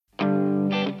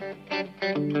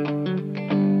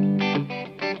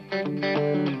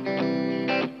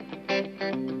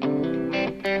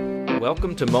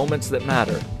Welcome to Moments That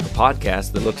Matter, a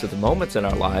podcast that looks at the moments in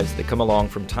our lives that come along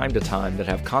from time to time that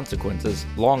have consequences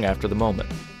long after the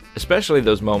moment, especially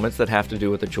those moments that have to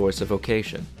do with the choice of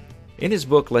vocation. In his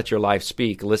book, Let Your Life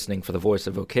Speak, Listening for the Voice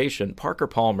of Vocation, Parker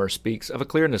Palmer speaks of a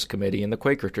clearness committee in the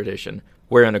Quaker tradition,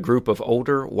 wherein a group of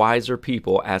older, wiser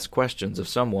people ask questions of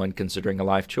someone considering a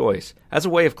life choice, as a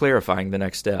way of clarifying the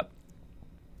next step.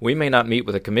 We may not meet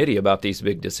with a committee about these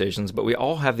big decisions, but we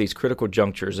all have these critical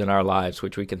junctures in our lives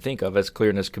which we can think of as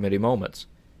clearness committee moments.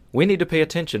 We need to pay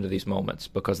attention to these moments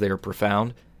because they are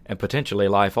profound and potentially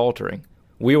life-altering.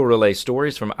 We will relay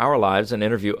stories from our lives and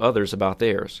interview others about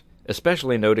theirs,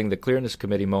 especially noting the clearness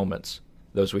committee moments,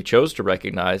 those we chose to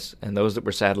recognize and those that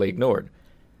were sadly ignored,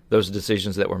 those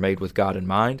decisions that were made with God in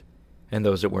mind and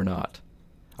those that were not.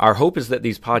 Our hope is that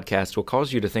these podcasts will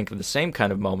cause you to think of the same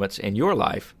kind of moments in your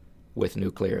life with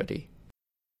new clarity.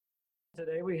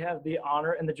 Today we have the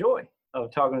honor and the joy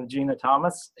of talking with Gina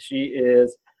Thomas. She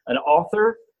is an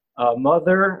author, a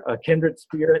mother, a kindred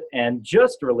spirit, and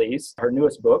just released her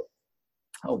newest book,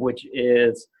 which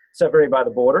is Separated by the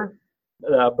Border,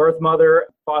 Birth Mother,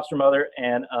 Foster Mother,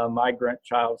 and a Migrant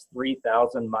Child's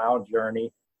 3,000-Mile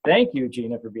Journey. Thank you,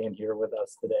 Gina, for being here with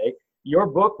us today. Your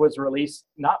book was released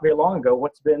not very long ago.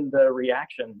 What's been the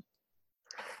reaction?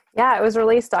 Yeah, it was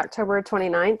released October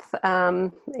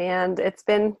 29th, and it's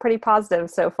been pretty positive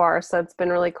so far. So it's been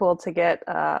really cool to get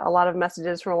a lot of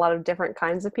messages from a lot of different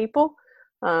kinds of people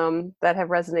that have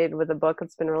resonated with the book.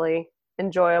 It's been really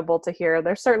enjoyable to hear.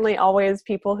 There's certainly always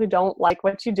people who don't like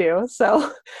what you do.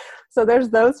 So there's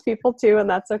those people too, and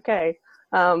that's okay.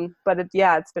 But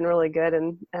it's been really good.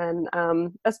 And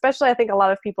especially I think a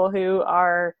lot of people who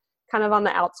are kind of on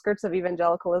the outskirts of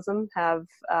evangelicalism have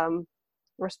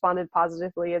responded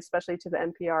positively, especially to the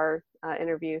NPR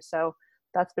interview. So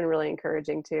that's been really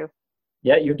encouraging too.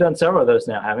 Yeah, you've done several of those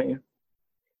now, haven't you?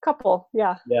 Couple,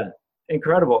 yeah. Yeah,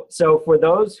 incredible. So for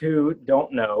those who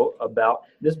don't know about,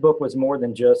 this book was more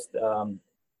than just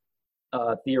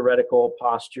a theoretical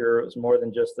posture. It was more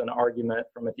than just an argument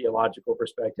from a theological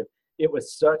perspective. It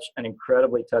was such an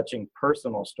incredibly touching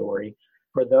personal story.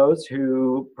 For those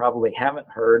who probably haven't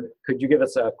heard, could you give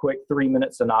us a quick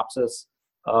 3-minute synopsis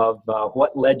of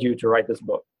what led you to write this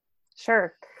book?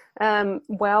 Sure.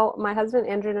 Well, my husband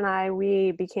Andrew and I,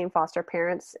 we became foster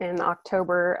parents in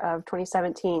October of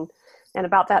 2017. And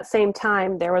about that same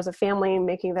time, there was a family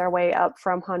making their way up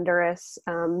from Honduras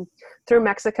through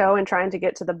Mexico and trying to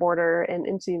get to the border and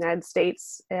into the United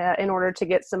States in order to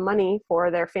get some money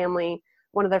for their family.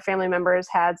 One of their family members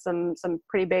had some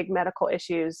pretty big medical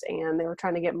issues, and they were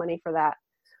trying to get money for that.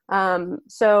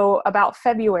 So about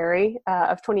February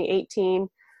of 2018,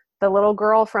 the little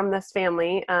girl from this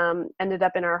family ended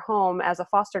up in our home as a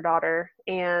foster daughter.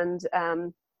 And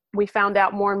we found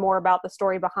out more and more about the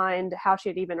story behind how she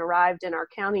had even arrived in our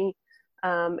county,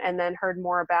 and then heard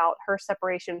more about her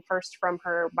separation first from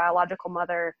her biological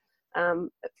mother,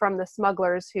 from the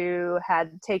smugglers who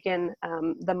had taken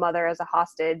the mother as a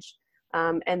hostage.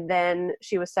 And then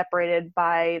she was separated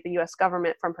by the U.S.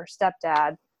 government from her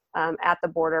stepdad at the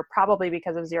border, probably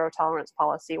because of zero tolerance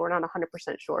policy. We're not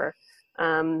 100% sure.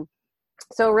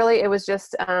 So really it was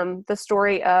just the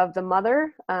story of the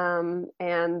mother,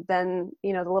 and then,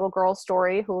 the little girl's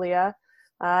story, Julia,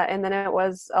 and then it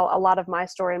was a lot of my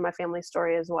story and my family's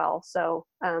story as well. So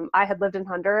I had lived in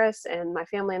Honduras, and my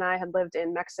family and I had lived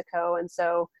in Mexico, and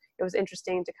so it was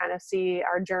interesting to kind of see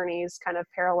our journeys kind of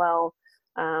parallel,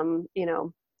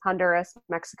 Honduras,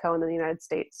 Mexico, and then the United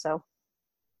States. So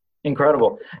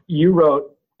incredible. You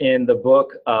wrote in the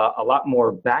book a lot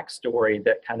more backstory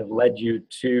that kind of led you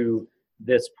to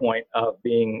this point of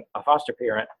being a foster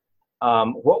parent.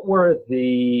 What were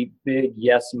the big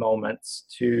yes moments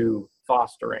to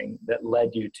fostering that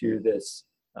led you to this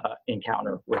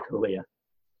encounter with Julia?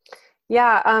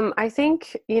 Yeah, I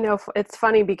think, it's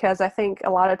funny because I think a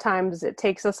lot of times it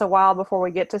takes us a while before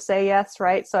we get to say yes,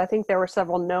 right? So I think there were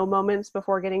several no moments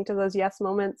before getting to those yes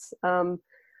moments.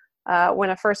 When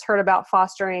I first heard about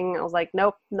fostering, I was like,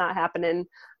 nope, not happening.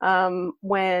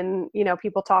 When,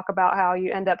 people talk about how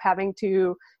you end up having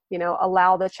to,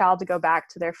 allow the child to go back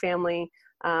to their family,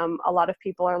 a lot of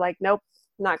people are like, nope,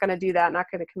 not going to do that, not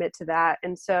going to commit to that.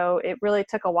 And so it really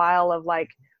took a while of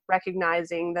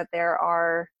recognizing that there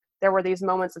were these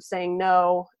moments of saying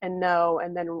no, and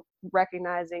then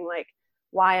recognizing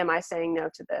why am I saying no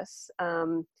to this?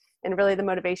 And really the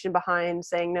motivation behind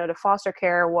saying no to foster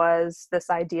care was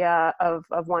this idea of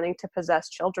wanting to possess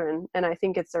children. And I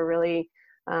think it's a really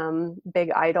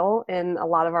big idol in a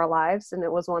lot of our lives. And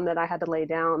it was one that I had to lay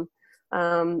down.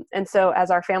 And so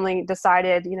as our family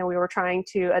decided, we were trying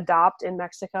to adopt in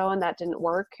Mexico, and that didn't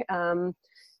work.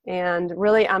 And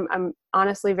really, I'm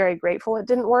honestly very grateful it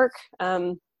didn't work,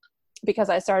 because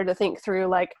I started to think through,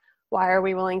 like, why are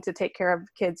we willing to take care of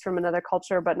kids from another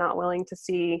culture, but not willing to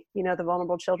see, the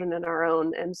vulnerable children in our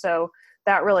own? And so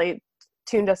that really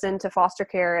tuned us into foster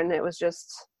care. And it was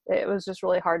just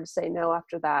really hard to say no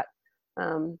after that.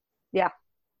 Yeah.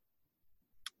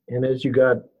 And as you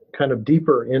got kind of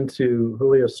deeper into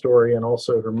Julia's story and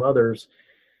also her mother's,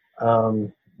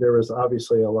 there was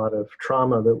obviously a lot of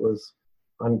trauma that was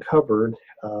uncovered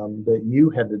that you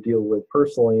had to deal with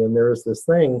personally. And there is this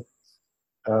thing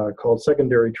called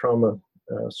secondary trauma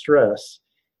stress.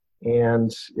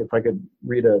 And if I could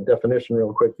read a definition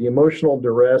real quick: the emotional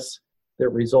duress that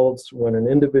results when an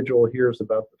individual hears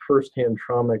about the firsthand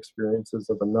trauma experiences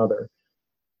of another.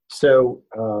 So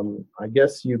I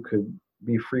guess you could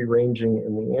be free-ranging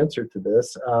in the answer to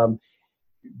this.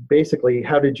 Basically,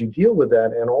 how did you deal with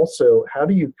that? And also, how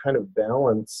do you kind of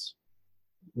balance,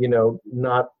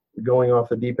 not going off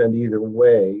the deep end either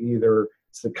way, either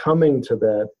succumbing to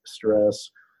that stress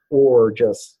or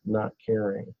just not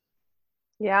caring?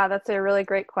 Yeah, that's a really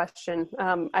great question.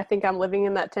 I think I'm living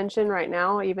in that tension right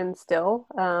now, even still.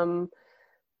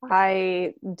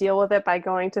 I deal with it by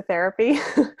going to therapy.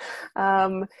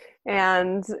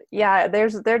 And yeah, there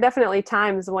are definitely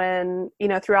times when,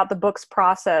 throughout the book's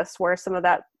process where some of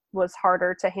that was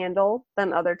harder to handle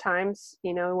than other times.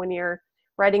 When you're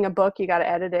writing a book, you got to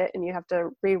edit it and you have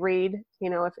to reread.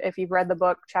 If you've read the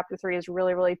book, chapter 3 is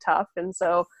really, really tough. And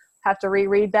so have to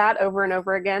reread that over and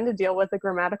over again to deal with the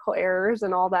grammatical errors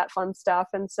and all that fun stuff.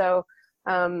 And so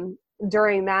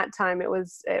during that time, it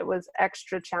was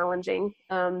extra challenging.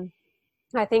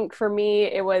 I think for me,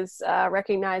 it was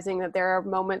recognizing that there are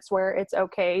moments where it's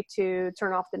okay to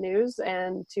turn off the news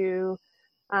and to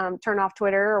turn off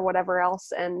Twitter or whatever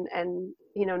else, and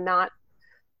not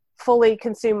fully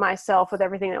consume myself with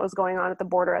everything that was going on at the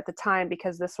border at the time,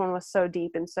 because this one was so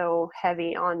deep and so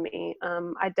heavy on me.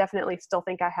 I definitely still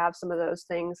think I have some of those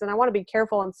things, and I want to be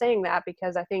careful in saying that,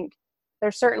 because I think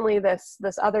there's certainly this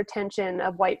other tension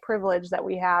of white privilege that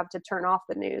we have to turn off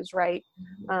the news, right?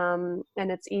 And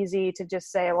it's easy to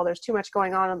just say, well, there's too much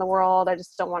going on in the world, I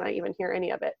just don't want to even hear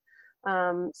any of it.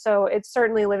 So it's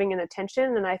certainly living in a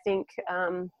tension, and I think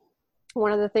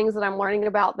one of the things that I'm learning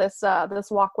about this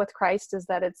walk with Christ is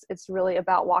that it's really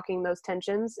about walking those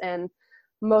tensions, and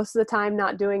most of the time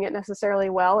not doing it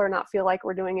necessarily well, or not feel like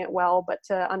we're doing it well, but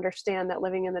to understand that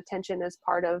living in the tension is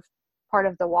part of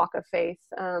the walk of faith,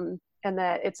 and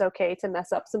that it's okay to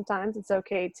mess up sometimes. It's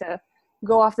okay to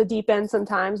go off the deep end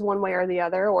sometimes, one way or the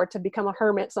other, or to become a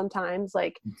hermit sometimes,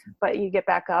 but you get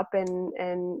back up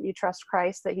and you trust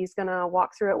Christ that he's going to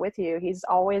walk through it with you. He's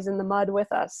always in the mud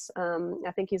with us.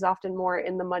 I think he's often more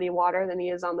in the muddy water than he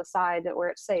is on the side where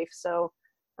it's safe. So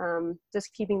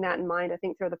just keeping that in mind, I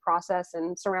think, through the process,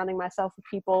 and surrounding myself with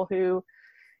people who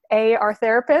are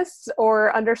therapists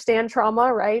or understand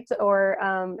trauma, right? Or,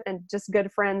 and just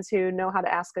good friends who know how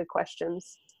to ask good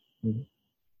questions. Mm-hmm.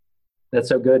 That's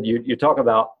so good. You talk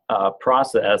about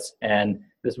process, and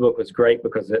this book was great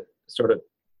because it sort of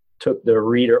took the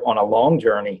reader on a long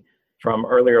journey from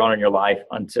earlier on in your life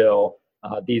until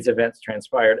these events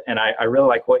transpired. And I really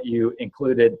like what you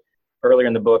included earlier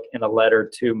in the book in a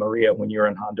letter to Maria when you were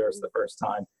in Honduras the first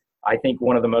time. I think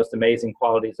one of the most amazing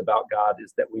qualities about God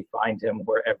is that we find him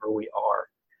wherever we are.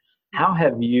 How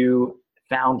have you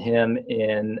found him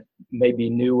in maybe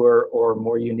newer or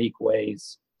more unique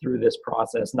ways through this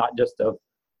process, not just of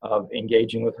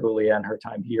engaging with Julia and her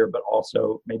time here, but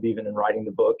also maybe even in writing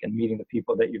the book and meeting the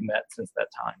people that you've met since that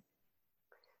time?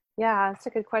 Yeah, that's a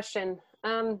good question.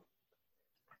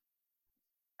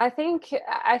 I think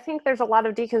there's a lot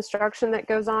of deconstruction that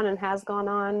goes on and has gone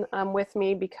on with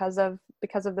me because of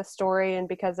the story and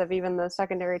because of even the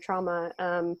secondary trauma.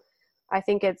 I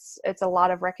think it's a lot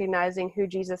of recognizing who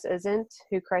Jesus isn't,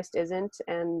 who Christ isn't,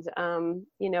 and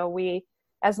we,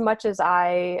 as much as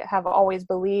I have always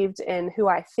believed in who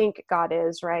I think God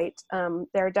is, right?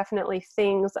 There are definitely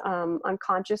things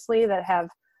unconsciously that have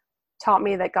taught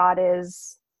me that God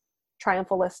is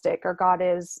triumphalistic, or God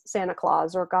is Santa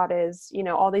Claus, or God is,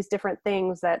 all these different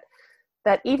things that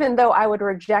even though I would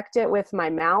reject it with my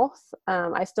mouth,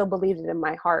 I still believed it in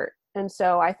my heart. And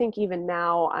so I think even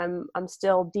now I'm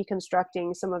still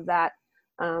deconstructing some of that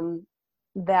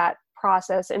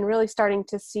process, and really starting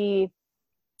to see,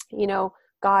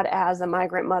 God as a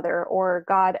migrant mother, or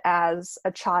God as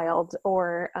a child,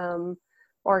 or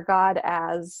God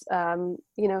as,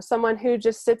 someone who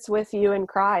just sits with you and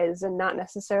cries, and not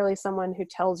necessarily someone who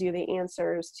tells you the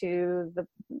answers to the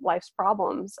life's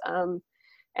problems.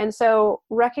 And so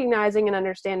recognizing and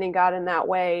understanding God in that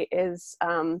way is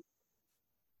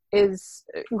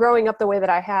growing up the way that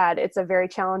I had. It's a very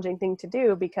challenging thing to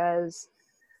do because,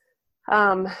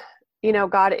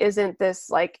 God isn't this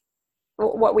like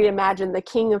what we imagine, the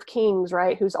King of Kings,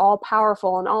 right? Who's all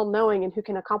powerful and all knowing and who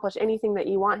can accomplish anything that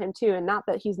you want him to. And not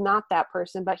that he's not that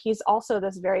person, but he's also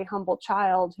this very humble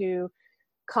child who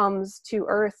comes to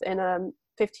earth in a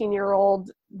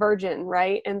 15-year-old virgin,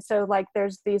 right? And so like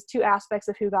there's these two aspects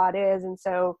of who God is. And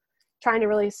so trying to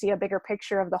really see a bigger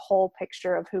picture of the whole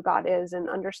picture of who God is, and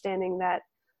understanding that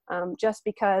just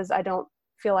because I don't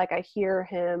feel like I hear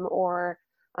him or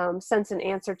sense an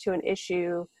answer to an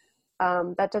issue,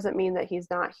 that doesn't mean that he's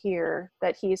not here,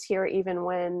 that he's here even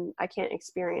when I can't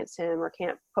experience him or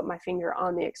can't put my finger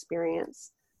on the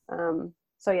experience.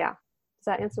 So yeah, does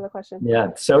that answer the question? Yeah,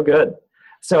 so good.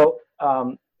 So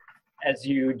as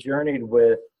you journeyed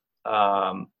with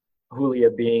Julia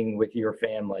being with your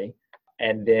family,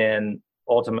 and then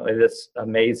ultimately this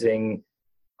amazing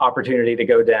opportunity to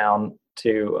go down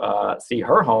to see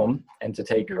her home and to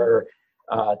take her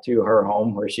to her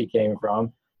home where she came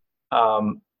from,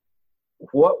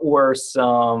 what were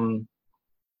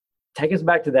take us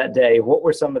back to that day, what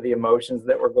were some of the emotions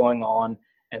that were going on,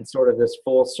 and sort of this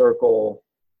full circle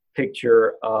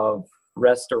picture of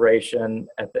restoration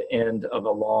at the end of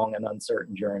a long and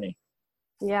uncertain journey?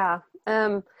 Yeah.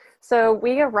 So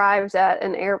we arrived at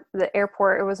the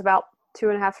airport. It was about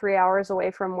 2.5, 3 hours away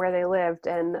from where they lived.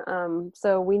 And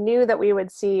so we knew that we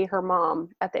would see her mom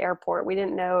at the airport. We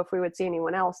didn't know if we would see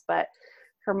anyone else, but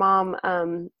her mom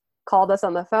called us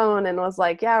on the phone and was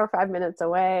like, yeah, we're 5 minutes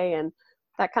away. And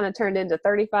that kind of turned into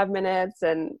 35 minutes.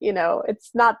 And,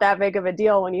 it's not that big of a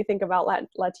deal when you think about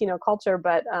Latino culture,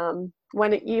 but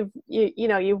when you've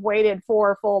waited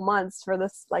 4 full months for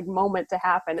this like moment to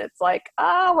happen, it's like,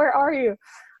 where are you?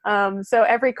 So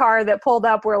every car that pulled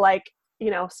up, we're like,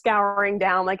 scouring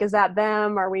down, like, is that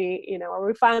them? Are we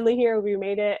finally here? We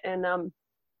made it. And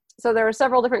so there were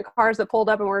several different cars that pulled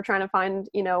up, and we were trying to find,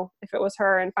 if it was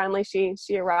her. And finally she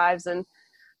arrives and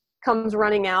comes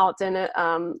running out, and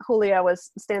Julia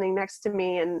was standing next to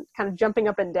me and kind of jumping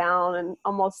up and down and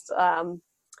almost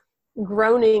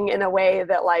groaning in a way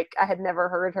that like I had never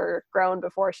heard her groan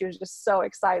before. She was just so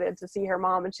excited to see her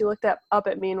mom, and she looked up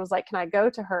at me and was like, can I go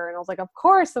to her? And I was like, of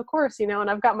course, and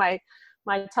I've got my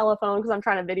telephone because I'm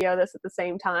trying to video this at the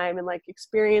same time and like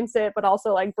experience it, but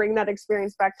also like bring that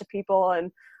experience back to people.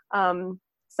 And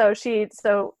so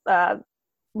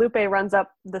Lupe runs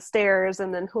up the stairs,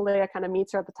 and then Julia kind of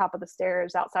meets her at the top of the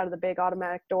stairs outside of the big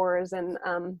automatic doors, and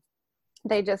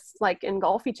they just like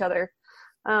engulf each other.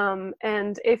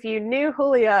 And if you knew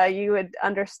Julia, you would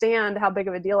understand how big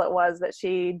of a deal it was that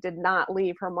she did not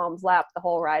leave her mom's lap the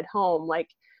whole ride home. Like,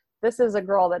 this is a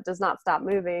girl that does not stop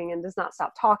moving and does not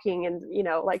stop talking. And,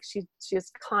 like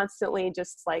she's constantly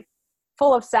just like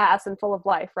full of sass and full of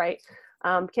life, right?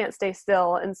 Can't stay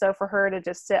still. And so for her to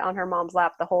just sit on her mom's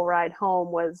lap the whole ride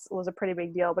home was a pretty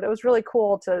big deal. But it was really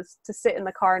cool to sit in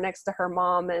the car next to her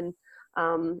mom and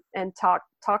talk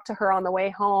to her on the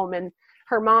way home. And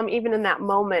her mom, even in that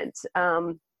moment,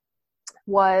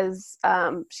 Lupe has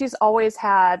always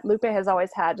had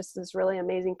just this really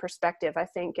amazing perspective, I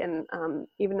think. And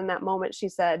even in that moment, she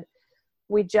said,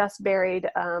 we just buried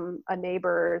a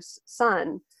neighbor's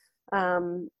son.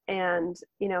 And,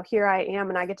 here I am,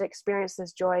 and I get to experience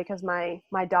this joy because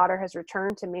my daughter has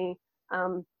returned to me.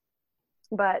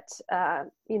 But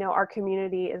our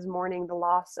community is mourning the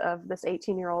loss of this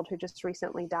 18-year-old who just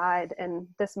recently died. And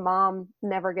this mom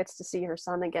never gets to see her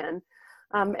son again.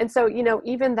 And so,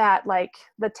 even that, like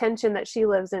the tension that she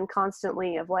lives in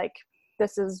constantly of like,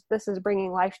 this is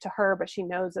bringing life to her, but she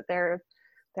knows that there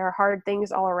are hard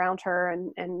things all around her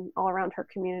and all around her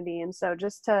community. And so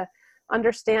just to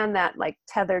understand that like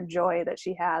tethered joy that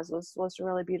she has was a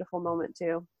really beautiful moment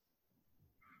too.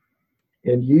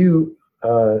 And you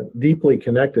deeply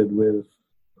connected with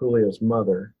Julia's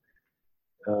mother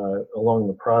along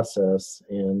the process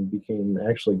and became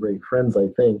actually great friends, I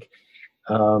think.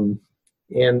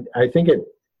 And I think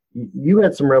you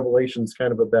had some revelations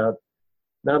kind of about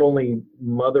not only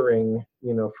mothering,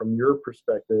 from your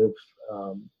perspective,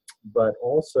 but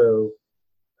also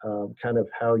kind of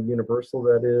how universal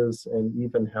that is, and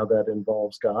even how that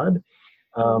involves God.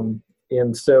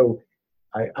 And so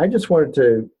I just wanted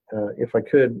to, if I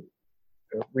could,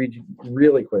 read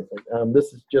really quickly.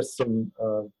 This is just some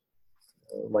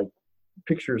like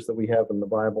pictures that we have in the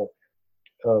Bible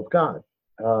of God.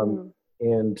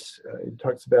 And it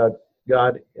talks about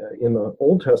God in the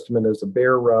Old Testament as a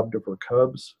bear robbed of her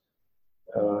cubs,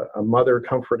 a mother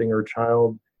comforting her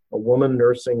child, a woman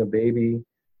nursing a baby,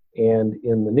 And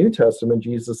in the New Testament,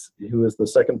 Jesus, who is the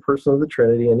second person of the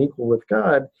Trinity and equal with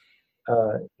God,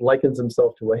 likens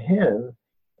himself to a hen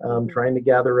trying to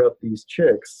gather up these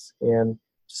chicks. And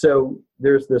so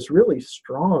there's this really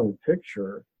strong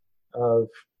picture of,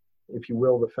 if you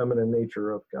will, the feminine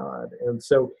nature of God. And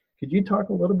so could you talk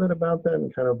a little bit about that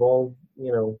and kind of all,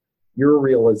 your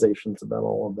realizations about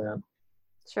all of that?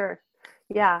 Sure.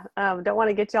 Yeah. Don't want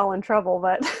to get y'all in trouble,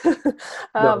 but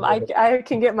No. I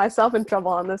can get myself in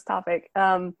trouble on this topic.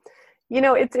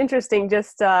 It's interesting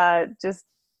just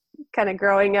kind of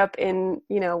growing up in,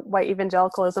 white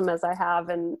evangelicalism as I have,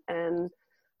 and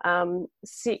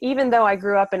see, even though I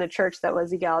grew up in a church that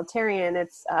was egalitarian,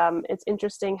 it's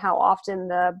interesting how often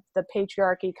the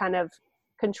patriarchy kind of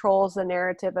controls the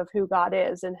narrative of who God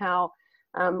is, and how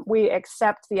we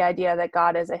accept the idea that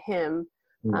God is a him.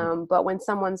 But when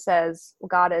someone says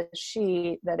God is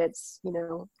she, that it's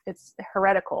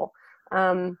heretical.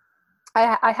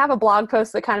 I have a blog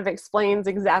post that kind of explains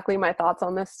exactly my thoughts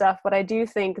on this stuff, but I don't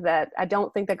think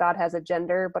that God has a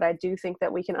gender, but I do think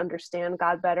that we can understand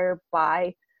God better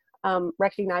by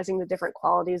recognizing the different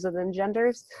qualities within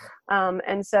genders.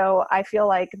 And so I feel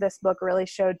like this book really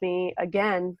showed me,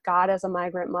 again, God as a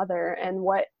migrant mother, and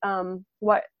what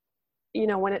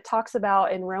when it talks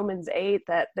about in Romans 8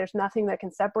 that there's nothing that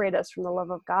can separate us from the love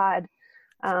of God.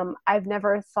 I've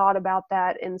never thought about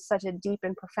that in such a deep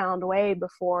and profound way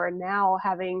before. Now,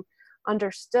 having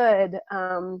understood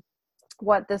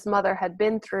what this mother had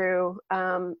been through,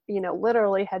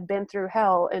 literally had been through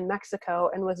hell in Mexico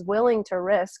and was willing to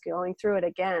risk going through it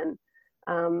again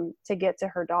to get to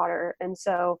her daughter. And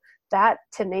so that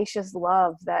tenacious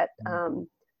love that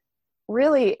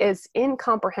really is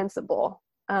incomprehensible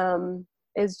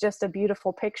is just a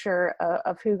beautiful picture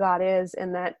of who God is,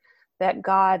 and that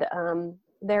God,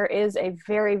 there is a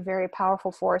very, very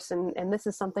powerful force. And this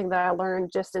is something that I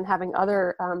learned just in having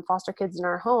other foster kids in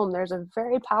our home. There's a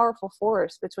very powerful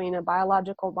force between a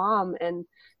biological mom and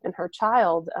her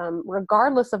child,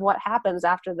 regardless of what happens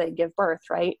after they give birth,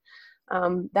 right?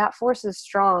 That force is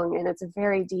strong and it's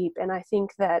very deep. And I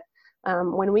think that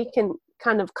when we can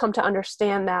kind of come to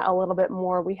understand that a little bit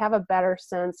more, we have a better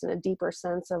sense and a deeper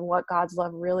sense of what God's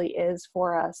love really is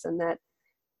for us, and that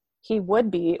he would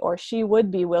be, or she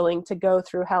would be, willing to go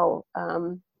through hell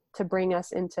to bring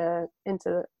us into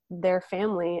their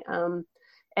family.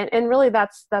 And really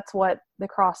that's what the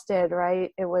cross did, right?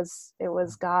 It was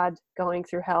God going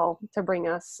through hell to bring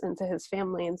us into his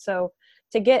family. And so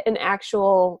to get an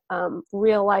actual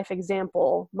real life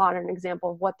example, modern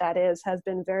example of what that is, has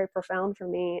been very profound for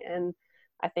me, and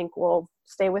I think will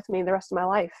stay with me the rest of my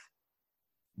life.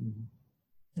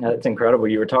 That's incredible.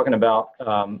 You were talking about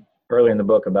early in the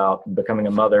book about becoming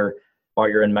a mother while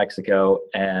you're in Mexico,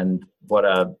 and what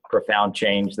a profound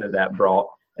change that brought.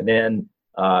 And then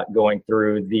going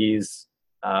through these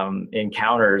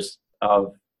encounters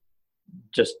of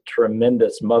just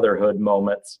tremendous motherhood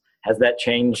moments. Has that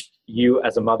changed you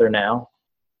as a mother now?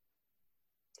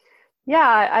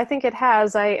 Yeah, I think it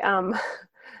has.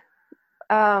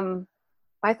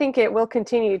 I think it will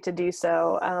continue to do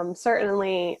so.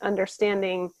 Certainly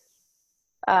understanding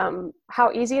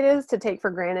how easy it is to take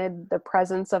for granted the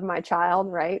presence of my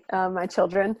child, right? My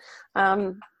children.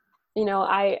 I'm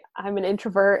an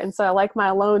introvert, and so I like my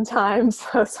alone time.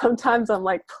 So sometimes I'm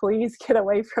like, please get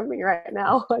away from me right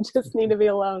now. I just need to be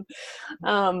alone.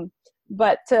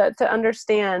 But to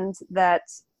understand that,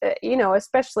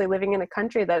 especially living in a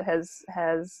country that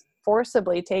has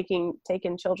forcibly taken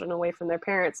children away from their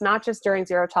parents, not just during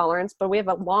zero tolerance, but we have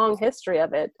a long history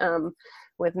of it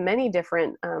with many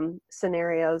different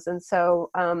scenarios. And so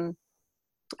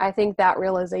I think that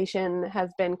realization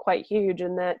has been quite huge,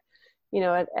 and that,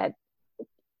 at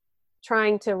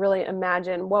trying to really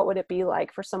imagine what would it be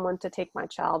like for someone to take my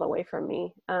child away from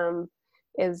me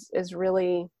is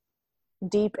really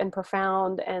deep and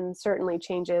profound, and certainly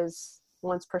changes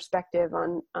one's perspective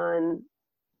on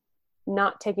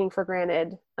not taking for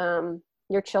granted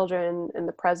your children and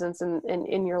the presence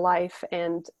in your life.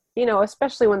 And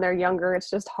especially when they're younger,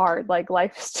 it's just hard. Like,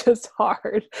 life is just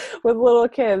hard with little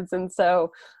kids. And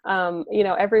so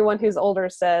everyone who's older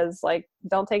says, like,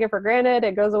 don't take it for granted,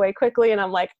 it goes away quickly. And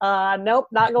I'm like, nope,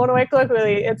 not going away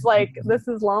quickly. It's like, this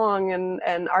is long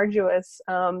and arduous.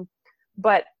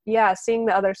 But yeah, seeing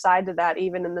the other side to that,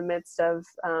 even in the midst of,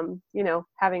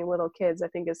 having little kids, I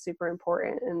think is super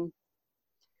important.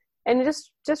 And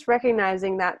just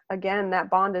recognizing that, again, that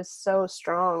bond is so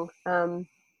strong.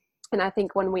 And I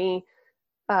think when we,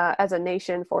 as a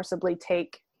nation, forcibly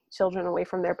take children away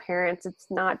from their parents, it's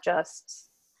not just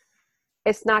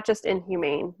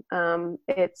inhumane.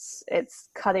 It's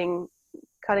cutting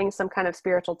some kind of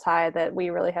spiritual tie that we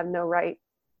really have no right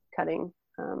cutting.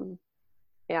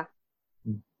 Yeah.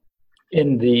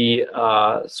 In the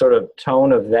sort of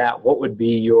tone of that, what would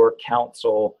be your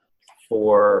counsel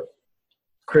for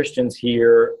Christians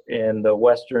here in the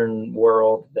Western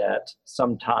world that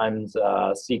sometimes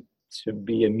seek to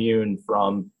be immune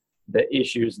from the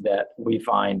issues that we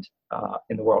find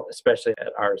in the world, especially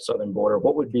at our southern border?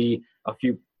 What would be a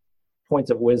few points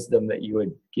of wisdom that you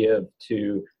would give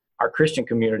to our Christian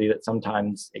community that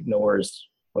sometimes ignores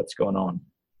what's going on?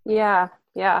 Yeah.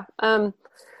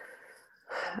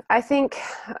 I think,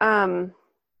 a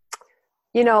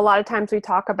lot of times we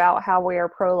talk about how we are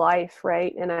pro-life,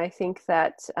 right? And I think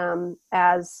that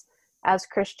as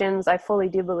Christians, I fully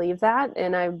do believe that,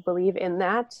 and I believe in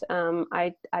that.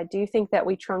 I do think that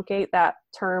we truncate that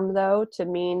term, though, to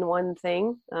mean one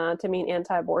thing, to mean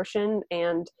anti-abortion,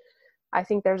 and I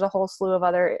think there's a whole slew of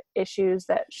other issues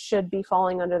that should be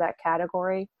falling under that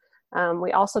category.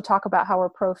 We also talk about how we're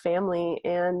pro-family,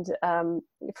 and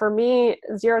for me,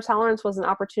 zero tolerance was an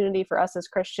opportunity for us as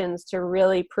Christians to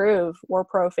really prove we're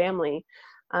pro-family,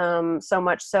 so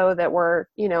much so that we're,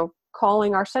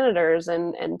 calling our senators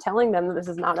and telling them that this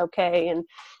is not okay, and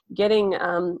getting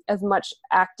as much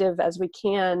active as we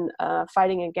can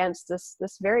fighting against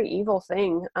this very evil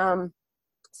thing.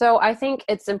 So I think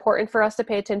it's important for us to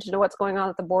pay attention to what's going on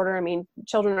at the border. I mean,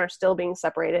 children are still being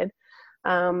separated.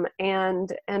 And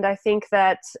I think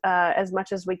that as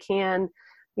much as we can,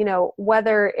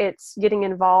 whether it's getting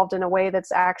involved in a way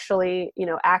that's actually,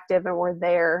 active and we're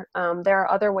there, there are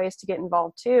other ways to get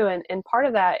involved too. And part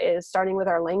of that is starting with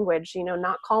our language,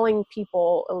 not calling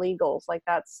people illegals. Like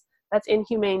that's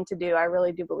inhumane to do. I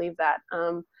really do believe that.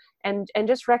 And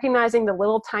just recognizing the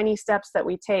little tiny steps that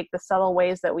we take, the subtle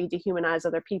ways that we dehumanize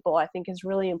other people, I think is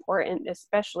really important,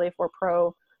 especially if we're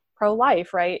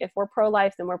pro-life, right? If we're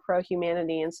pro-life, then we're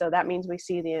pro-humanity. And so that means we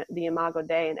see the Imago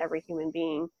Dei in every human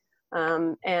being.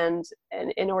 And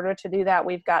in order to do that,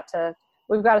 we've got to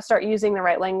start using the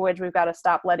right language. We've got to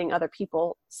stop letting other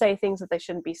people say things that they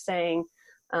shouldn't be saying.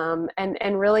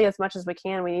 And really, as much as we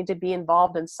can, we need to be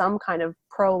involved in some kind of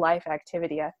pro-life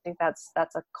activity. I think that's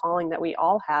a calling that we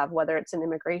all have, whether it's in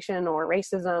immigration or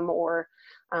racism or,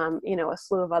 a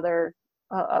slew of other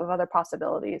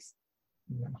possibilities.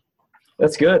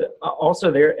 That's good.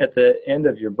 Also, there at the end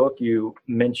of your book, you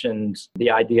mentioned the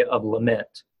idea of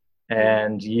lament,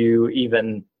 and you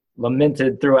even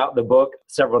lamented throughout the book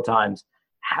several times.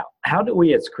 How do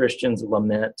we as Christians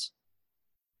lament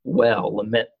well,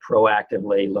 lament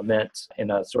proactively, lament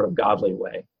in a sort of godly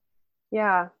way?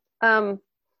 Yeah.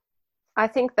 I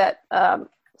think that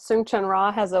Soong-Chan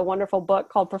Rah has a wonderful book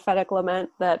called Prophetic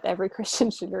Lament that every Christian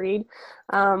should read.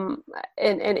 And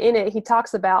in it, he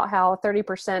talks about how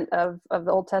 30% of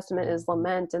the Old Testament is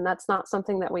lament. And that's not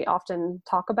something that we often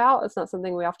talk about. It's not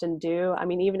something we often do. I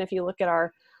mean, even if you look at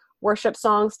our worship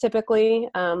songs, typically,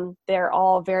 they're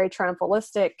all very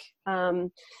triumphalistic.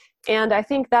 And I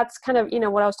think that's kind of,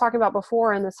 what I was talking about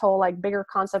before in this whole like bigger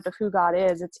concept of who God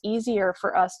is. It's easier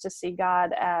for us to see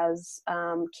God as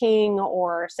king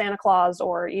or Santa Claus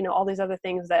or, all these other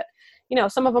things that,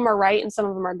 some of them are right and some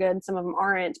of them are good and some of them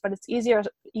aren't, but it's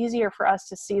easier for us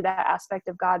to see that aspect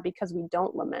of God because we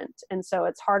don't lament. And so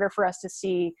it's harder for us to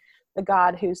see the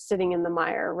God who's sitting in the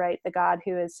mire, right? The God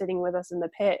who is sitting with us in the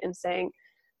pit and saying,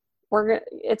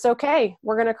 it's okay.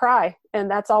 We're going to cry.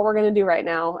 And that's all we're going to do right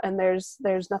now. And there's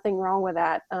nothing wrong with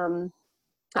that.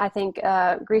 I think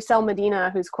Grisel Medina,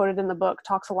 who's quoted in the book,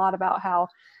 talks a lot about how,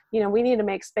 we need to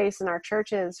make space in our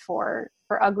churches for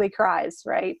ugly cries,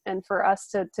 right? And for us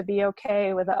to be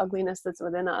okay with the ugliness that's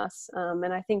within us.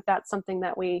 And I think that's something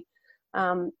that we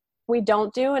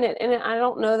don't do. And I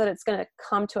don't know that it's going to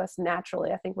come to us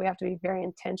naturally. I think we have to be very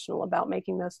intentional about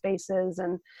making those spaces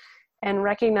and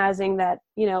recognizing that,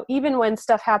 even when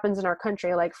stuff happens in our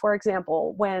country, like, for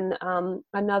example, when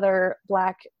another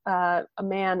Black a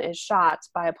man is shot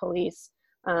by a police,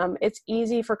 it's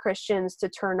easy for Christians to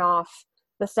turn off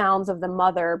the sounds of the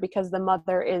mother because the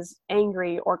mother is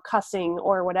angry or cussing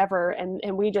or whatever.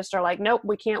 And we just are like, nope,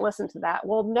 we can't listen to that.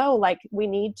 Well, no, like we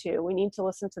need to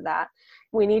listen to that.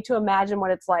 We need to imagine what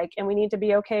it's like. And we need to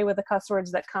be okay with the cuss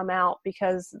words that come out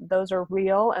because those are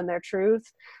real and they're truth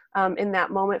in that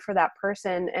moment for that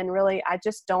person. And really, I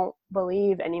just don't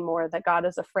believe anymore that God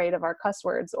is afraid of our cuss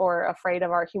words or afraid of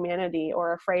our humanity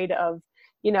or afraid of,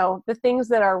 the things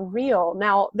that are real.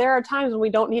 Now, there are times when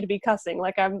we don't need to be cussing.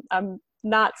 Like I'm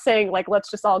not saying like,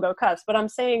 let's just all go cuss, but I'm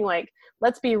saying like,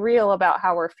 let's be real about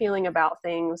how we're feeling about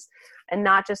things and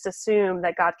not just assume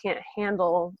that God can't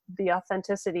handle the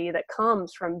authenticity that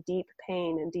comes from deep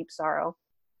pain and deep sorrow.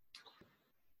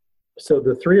 So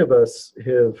the three of us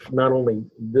have not only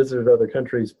visited other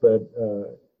countries, but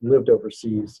lived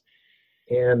overseas.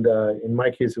 and in my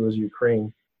case, it was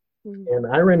Ukraine. Mm. And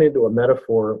I ran into a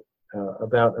metaphor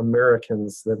about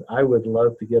Americans that I would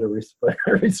love to get a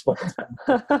response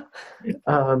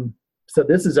on. So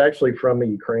this is actually from a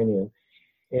Ukrainian.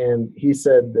 And he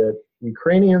said that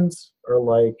Ukrainians are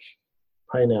like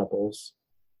pineapples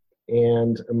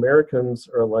and Americans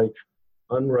are like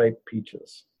unripe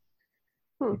peaches.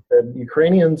 Hmm. That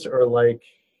Ukrainians are like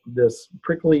this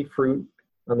prickly fruit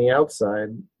on the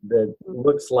outside that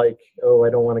looks like, oh, I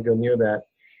don't want to go near that.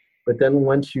 But then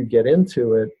once you get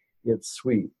into it, it's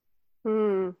sweet.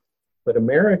 Hmm. But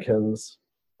Americans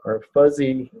are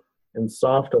fuzzy and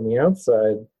soft on the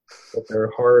outside, but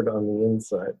they're hard on the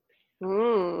inside.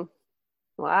 Mm.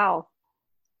 Wow.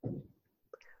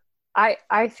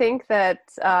 I think that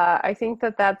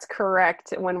that's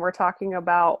correct when we're talking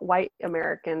about white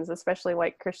Americans, especially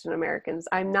white Christian Americans.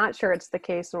 I'm not sure it's the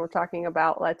case when we're talking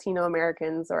about Latino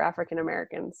Americans or African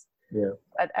Americans. Yeah.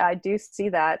 But I do see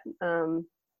that,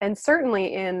 and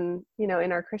certainly in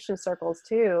our Christian circles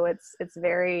too. It's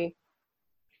very,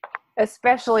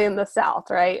 especially in the South,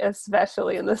 right?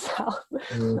 Especially in the South.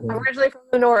 Mm-hmm. I'm originally from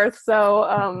the North,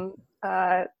 so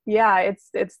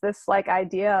it's this like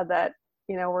idea that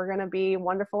we're going to be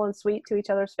wonderful and sweet to each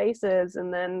other's faces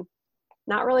and then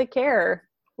not really care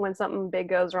when something big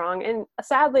goes wrong. And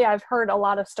sadly, I've heard a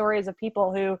lot of stories of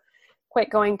people who quit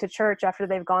going to church after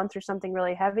they've gone through something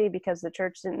really heavy because the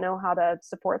church didn't know how to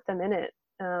support them in it.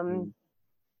 And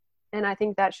I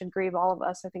think that should grieve all of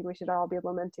us. I think we should all be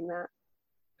lamenting that.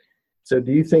 So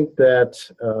do you think that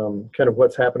kind of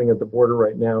what's happening at the border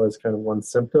right now is kind of one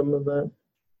symptom of that?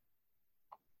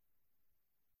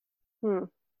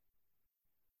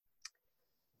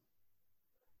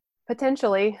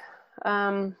 Potentially.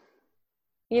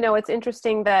 It's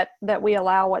interesting that we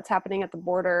allow what's happening at the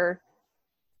border,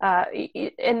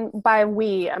 and by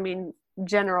we, I mean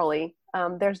generally.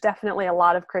 There's definitely a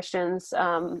lot of Christians,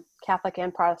 Catholic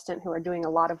and Protestant, who are doing a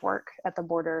lot of work at the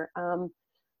border.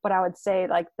 But I would say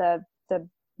like the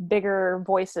bigger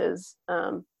voices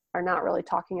are not really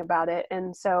talking about it.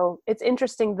 And so it's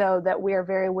interesting, though, that we are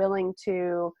very willing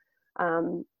to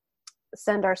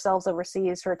send ourselves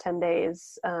overseas for 10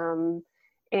 days and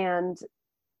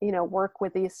work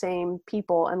with these same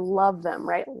people and love them,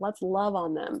 right? Let's love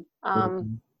on them.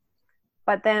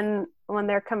 But then when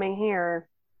they're coming here,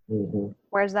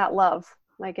 where's that love?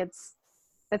 Like it's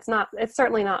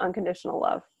certainly not unconditional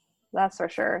love. That's for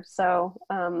sure. So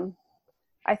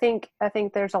I think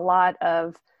there's a lot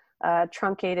of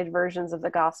truncated versions of the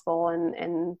gospel,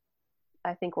 and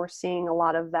I think we're seeing a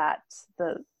lot of that,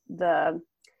 the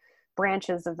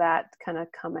branches of that kind of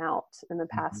come out in the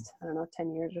past,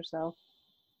 10 years or so.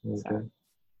 Okay. So.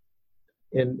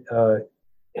 And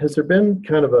has there been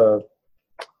kind of a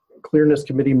clearness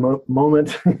committee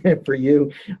moment for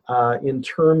you in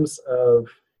terms of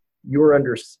your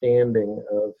understanding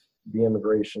of the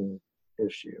immigration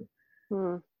issue?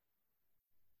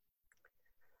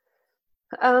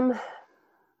 I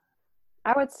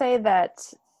would say that,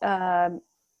 for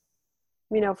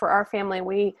our family,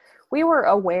 we were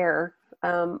aware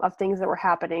of things that were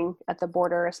happening at the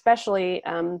border, especially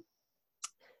when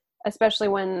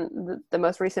the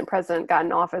most recent president got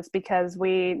in office, because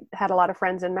we had a lot of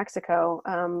friends in Mexico.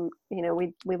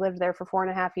 We lived there for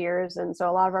 4.5 years. And so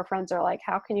a lot of our friends are like,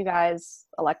 how can you guys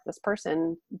elect this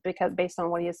person? Because based on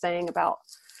what he is saying about,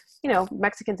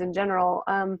 Mexicans in general.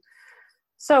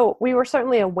 So we were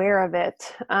certainly aware of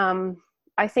it.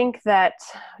 I think that,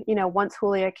 once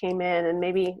Julia came in, and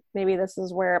maybe this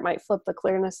is where it might flip the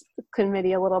clearness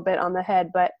committee a little bit on the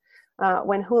head, but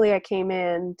when Julia came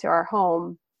in to our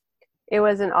home, it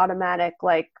was an automatic,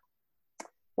 like,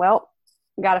 well,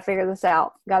 got to figure this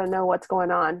out. Got to know what's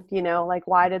going on, like,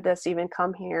 why did this even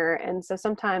come here? And so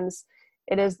sometimes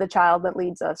it is the child that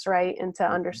leads us, right, into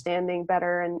understanding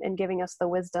better and giving us the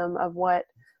wisdom of what,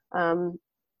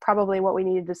 probably what we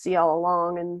needed to see all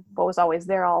along and what was always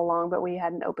there all along, but we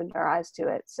hadn't opened our eyes to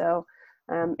it. So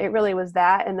it really was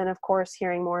that. And then, of course,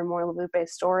 hearing more and more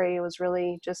Lupe's story was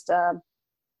really just,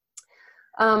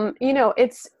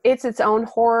 it's its own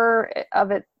horror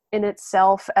of it in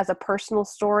itself as a personal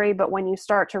story. But when you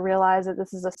start to realize that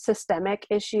this is a systemic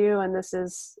issue and this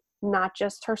is not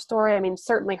just her story, I mean,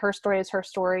 certainly her story is her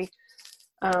story.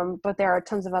 But there are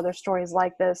tons of other stories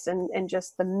like this, and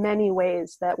just the many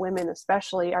ways that women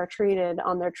especially are treated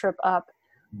on their trip up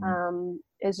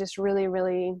is just really,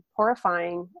 really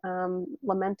horrifying,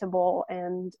 lamentable,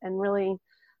 and really,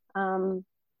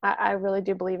 I really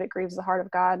do believe it grieves the heart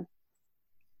of God.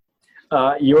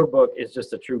 Your book is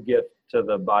just a true gift to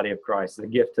the body of Christ, the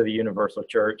gift to the universal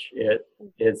church. It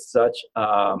is such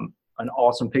an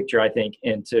awesome picture, I think,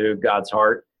 into God's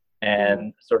heart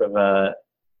and sort of an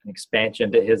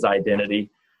expansion to his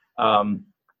identity.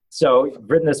 So you've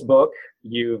written this book.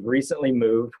 You've recently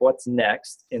moved. What's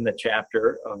next in the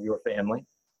chapter of your family?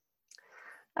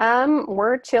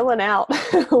 We're chilling out.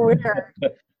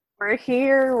 We're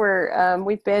here.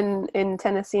 We've been in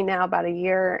Tennessee now about a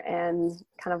year and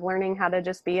kind of learning how to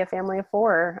just be a family of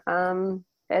four.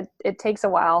 It takes a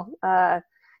while.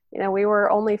 We were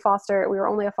only a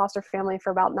foster family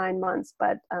for about 9 months,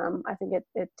 but I think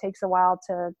it takes a while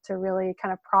to really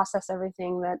kind of process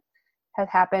everything that had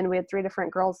happened. We had 3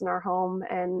 different girls in our home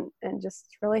and just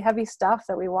really heavy stuff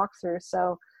that we walked through.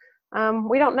 So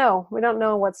we don't know. We don't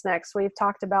know what's next. We've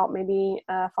talked about maybe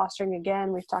fostering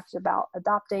again. We've talked about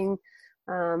adopting.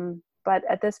 But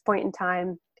at this point in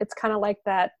time, it's kind of like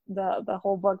that. The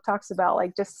whole book talks about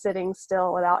like just sitting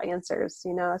still without answers.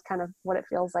 It's kind of what it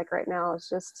feels like right now. It's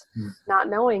just not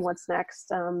knowing what's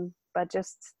next. But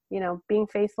just, being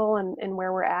faithful and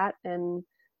where we're at. And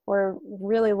we're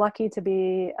really lucky to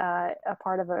be a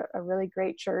part of a really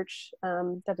great church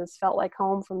that has felt like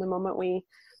home from the moment we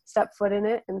stepped foot in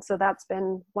it. And so that's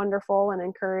been wonderful and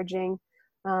encouraging.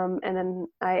 And then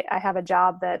I have a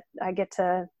job that I get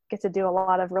to do a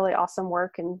lot of really awesome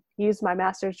work and use my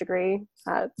master's degree.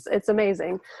 It's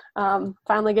amazing.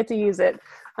 Finally get to use it.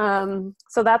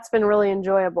 So that's been really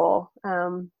enjoyable.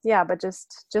 But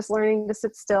just learning to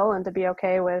sit still and to be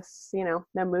okay with, no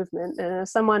movement. And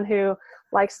as someone who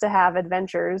likes to have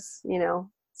adventures,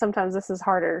 sometimes this is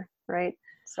harder, right?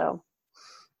 So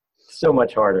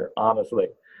much harder, honestly.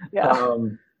 Yeah.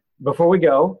 Before we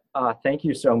go, thank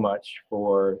you so much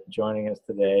for joining us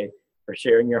today, for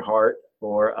sharing your heart,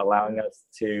 for allowing us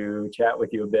to chat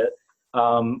with you a bit.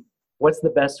 What's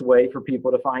the best way for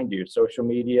people to find you? Social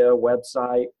media,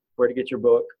 website, where to get your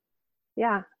book?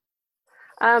 Yeah.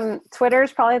 Twitter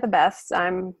is probably the best.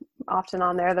 I'm often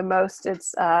on there the most.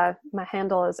 It's my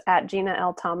handle is at Gina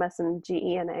L. Thomas and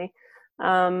GENA.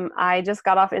 I just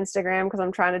got off Instagram because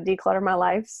I'm trying to declutter my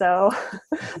life. So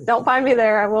don't find me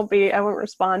there. I won't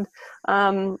respond.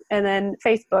 And then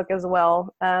Facebook as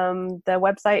well. The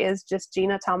website is just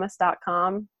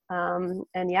ginathomas.com.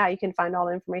 And yeah, you can find all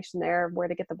the information there, where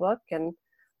to get the book and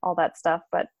all that stuff.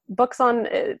 But book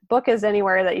is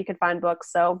anywhere that you can find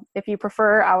books. So if you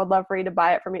prefer, I would love for you to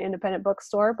buy it from your independent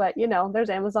bookstore, but there's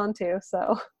Amazon too.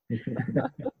 So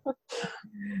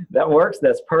that works.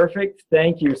 That's perfect.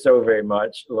 Thank you so very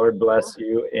much. Lord bless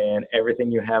you and everything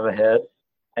you have ahead.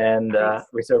 And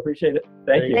we so appreciate it.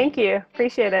 Thank you. Thank you.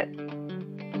 Appreciate it.